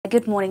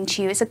Good morning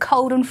to you. It's a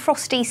cold and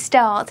frosty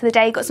start to the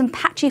day. Got some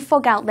patchy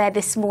fog out there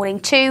this morning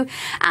too,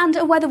 and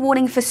a weather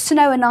warning for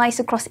snow and ice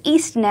across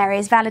eastern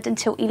areas valid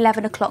until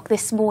 11 o'clock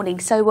this morning.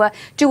 So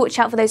do watch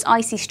out for those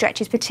icy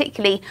stretches,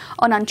 particularly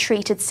on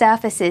untreated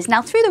surfaces.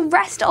 Now through the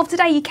rest of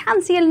today you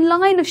can see a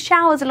line of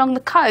showers along the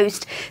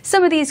coast.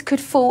 Some of these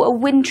could fall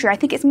wintry. I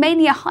think it's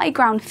mainly a high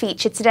ground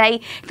feature today.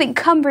 I think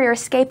Cumbria are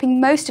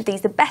escaping most of these,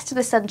 the best of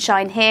the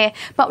sunshine here,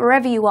 but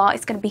wherever you are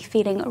it's going to be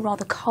feeling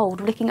rather cold.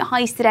 We're looking at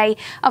highs today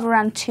of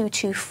around 2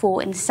 to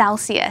 4 in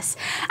Celsius.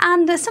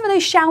 And some of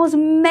those showers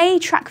may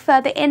track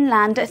further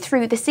inland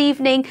through this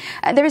evening.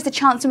 There is a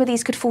chance some of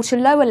these could fall to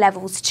lower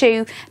levels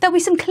too. There'll be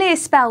some clear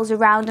spells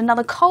around,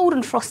 another cold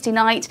and frosty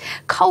night,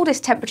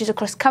 coldest temperatures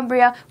across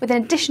Cumbria with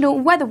an additional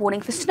weather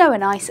warning for snow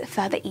and ice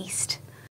further east.